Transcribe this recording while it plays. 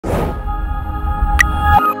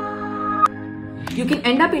You can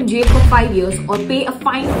end up in jail for 5 years or pay a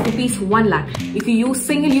fine of rupees 1 lakh if you use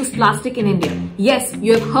single-use plastic in India. Yes,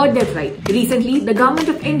 you have heard that right. Recently, the government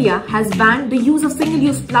of India has banned the use of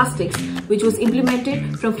single-use plastics, which was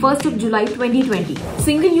implemented from 1st of July 2020.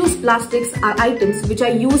 Single-use plastics are items which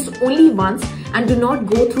are used only once and do not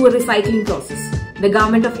go through a recycling process. The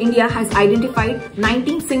government of India has identified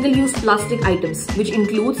 19 single-use plastic items, which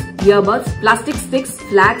includes earbuds, plastic sticks,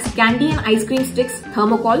 flags, candy and ice cream sticks,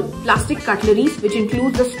 thermocol, plastic cutleries, which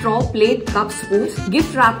includes the straw, plate, cups, spoons,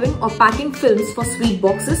 gift wrapping or packing films for sweet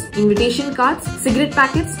boxes, invitation cards, cigarette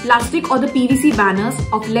packets, plastic or the PVC banners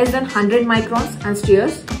of less than 100 microns and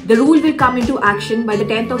stickers. The rule will come into action by the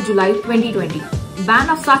 10th of July 2020.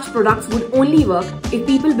 Ban of such products would only work if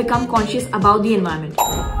people become conscious about the environment.